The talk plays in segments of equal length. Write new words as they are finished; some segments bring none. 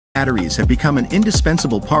batteries have become an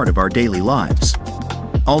indispensable part of our daily lives.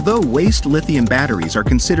 Although waste lithium batteries are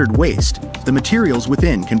considered waste, the materials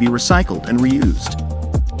within can be recycled and reused.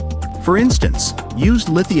 For instance, used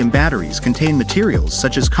lithium batteries contain materials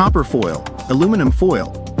such as copper foil, aluminum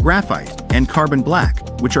foil, graphite, and carbon black,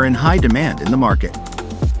 which are in high demand in the market.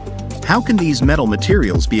 How can these metal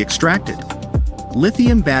materials be extracted?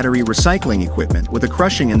 Lithium battery recycling equipment with a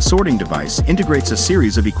crushing and sorting device integrates a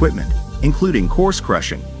series of equipment, including coarse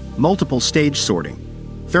crushing, multiple stage sorting,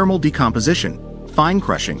 thermal decomposition, fine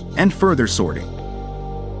crushing, and further sorting.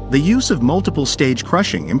 The use of multiple stage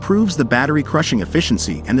crushing improves the battery crushing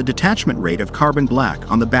efficiency and the detachment rate of carbon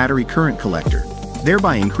black on the battery current collector,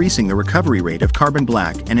 thereby increasing the recovery rate of carbon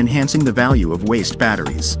black and enhancing the value of waste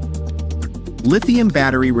batteries. Lithium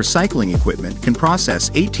battery recycling equipment can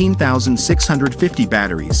process 18,650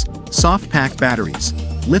 batteries, soft pack batteries,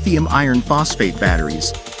 lithium iron phosphate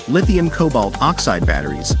batteries, lithium cobalt oxide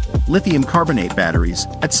batteries, lithium carbonate batteries,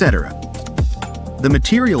 etc. The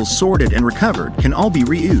materials sorted and recovered can all be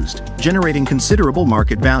reused, generating considerable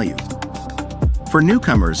market value. For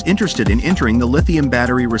newcomers interested in entering the lithium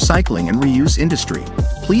battery recycling and reuse industry,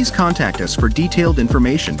 please contact us for detailed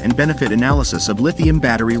information and benefit analysis of lithium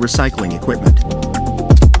battery recycling equipment.